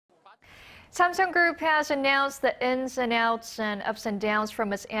Samsung Group has announced the ins and outs and ups and downs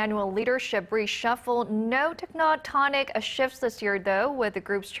from its annual leadership reshuffle. No tectonic shifts this year, though, with the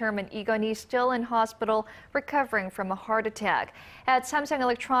group's chairman Lee Kun-hee still in hospital recovering from a heart attack. At Samsung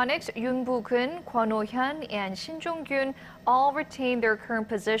Electronics, Yoon Boo-keun, Kwon Oh-hyun, and Shin Jong-Kyun all retain their current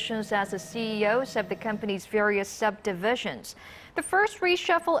positions as the CEOs of the company's various subdivisions. The first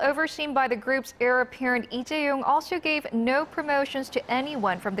reshuffle overseen by the group's heir-apparent Lee Jae-yong also gave no promotions to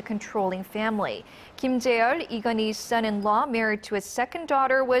anyone from the controlling family. Jae-yeol, Lee Kun-hee's son-in-law, married to his second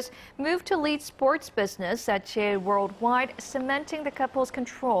daughter, was moved to lead sports business at Cheil Worldwide, cementing the couple's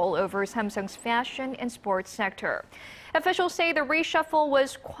control over Samsung's fashion and sports sector. Officials say the reshuffle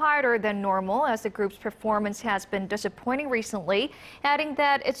was quieter than normal as the group's performance has been disappointing recently, adding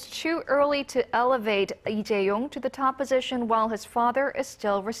that it's too early to elevate Lee Jae-yong to the top position while his father is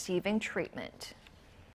still receiving treatment.